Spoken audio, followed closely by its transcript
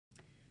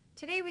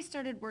Today we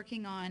started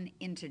working on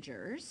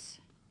integers,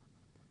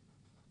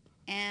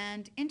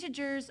 and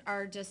integers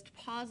are just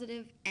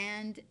positive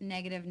and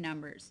negative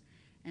numbers.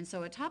 And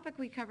so a topic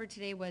we covered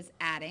today was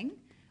adding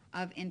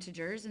of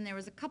integers, and there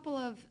was a couple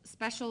of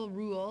special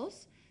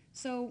rules.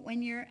 So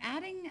when you're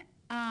adding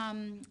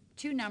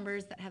two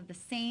numbers that have the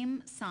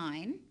same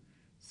sign,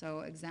 so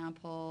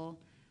example,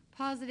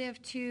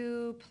 positive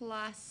 2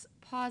 plus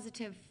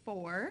positive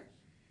 4,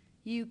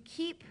 you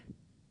keep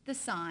the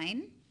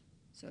sign,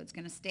 so it's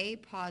going to stay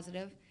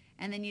positive,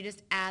 and then you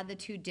just add the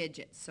two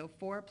digits. So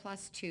 4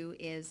 plus 2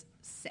 is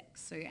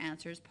 6, so your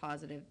answer is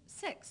positive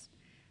 6.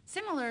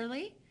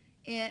 Similarly,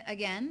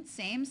 again,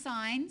 same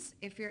signs.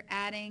 If you're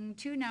adding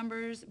two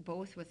numbers,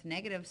 both with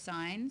negative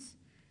signs,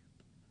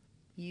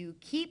 you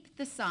keep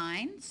the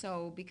sign,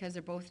 so because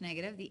they're both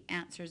negative, the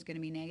answer is going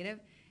to be negative,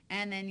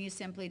 and then you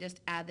simply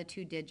just add the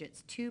two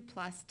digits, 2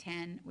 plus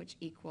 10, which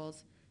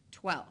equals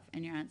 12,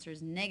 and your answer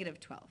is negative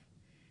 12.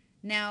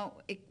 Now,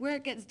 where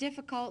it gets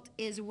difficult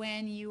is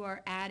when you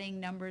are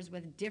adding numbers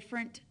with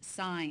different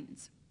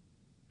signs.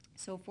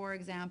 So, for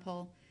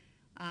example,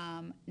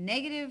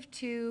 negative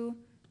 2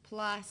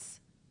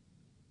 plus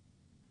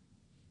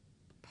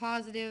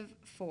positive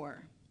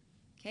 4.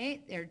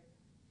 Okay, they're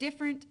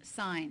different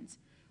signs.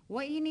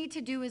 What you need to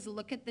do is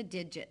look at the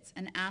digits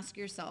and ask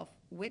yourself,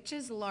 which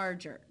is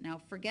larger? Now,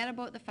 forget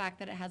about the fact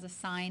that it has a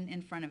sign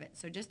in front of it.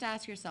 So just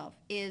ask yourself,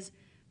 is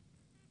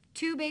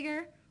 2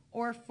 bigger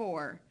or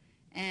 4?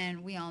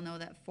 And we all know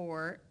that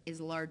 4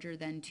 is larger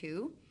than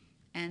 2.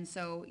 And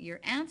so your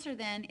answer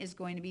then is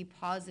going to be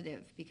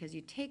positive because you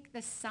take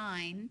the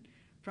sign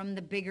from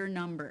the bigger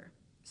number.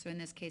 So in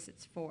this case,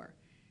 it's 4.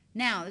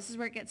 Now, this is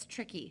where it gets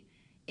tricky,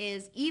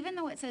 is even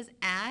though it says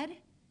add,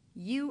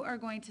 you are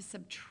going to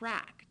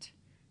subtract.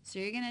 So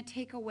you're going to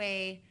take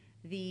away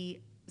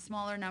the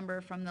smaller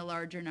number from the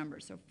larger number.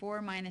 So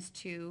 4 minus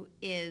 2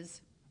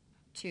 is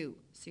 2.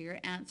 So your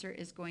answer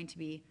is going to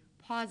be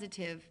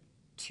positive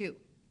 2.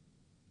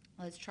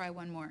 Let's try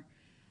one more.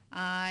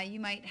 You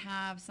might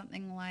have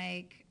something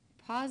like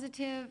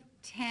positive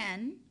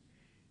 10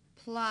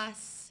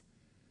 plus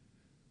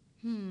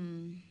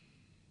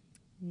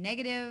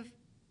negative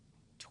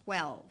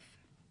 12.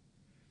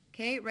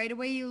 Okay, right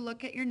away you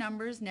look at your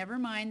numbers, never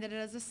mind that it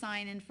has a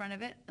sign in front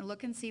of it, and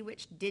look and see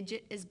which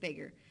digit is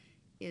bigger.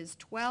 Is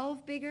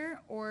 12 bigger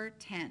or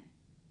 10?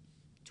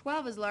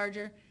 12 is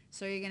larger,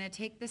 so you're going to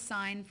take the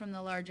sign from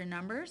the larger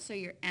number, so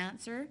your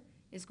answer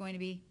is going to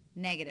be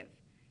negative.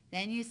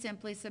 Then you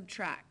simply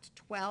subtract.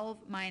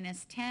 12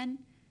 minus 10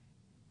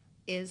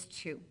 is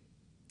 2.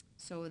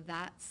 So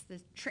that's the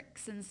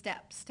tricks and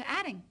steps to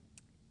adding.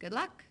 Good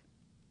luck.